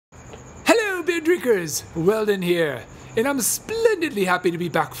beer drinkers, Weldon here, and I'm splendidly happy to be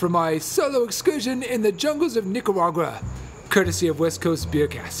back from my solo excursion in the jungles of Nicaragua, courtesy of West Coast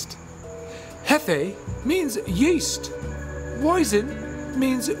Beercast. Hefe means yeast. Weizen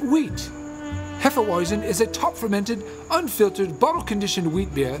means wheat. Hefeweizen is a top-fermented, unfiltered, bottle-conditioned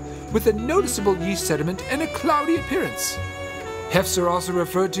wheat beer with a noticeable yeast sediment and a cloudy appearance. Hefs are also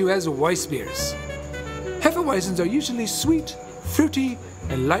referred to as Weiss beers. Hefeweizens are usually sweet, fruity,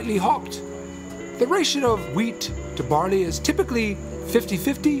 and lightly hopped. The ratio of wheat to barley is typically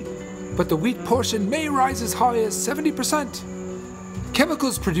 50-50, but the wheat portion may rise as high as 70%.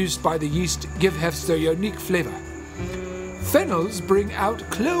 Chemicals produced by the yeast give hefs their unique flavor. Phenols bring out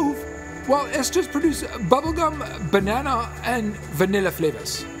clove, while esters produce bubblegum, banana, and vanilla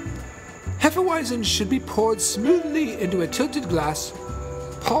flavors. Hefeweizen should be poured smoothly into a tilted glass.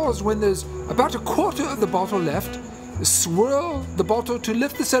 Pause when there's about a quarter of the bottle left. Swirl the bottle to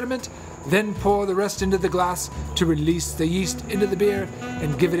lift the sediment, then pour the rest into the glass to release the yeast into the beer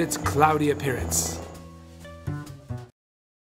and give it its cloudy appearance.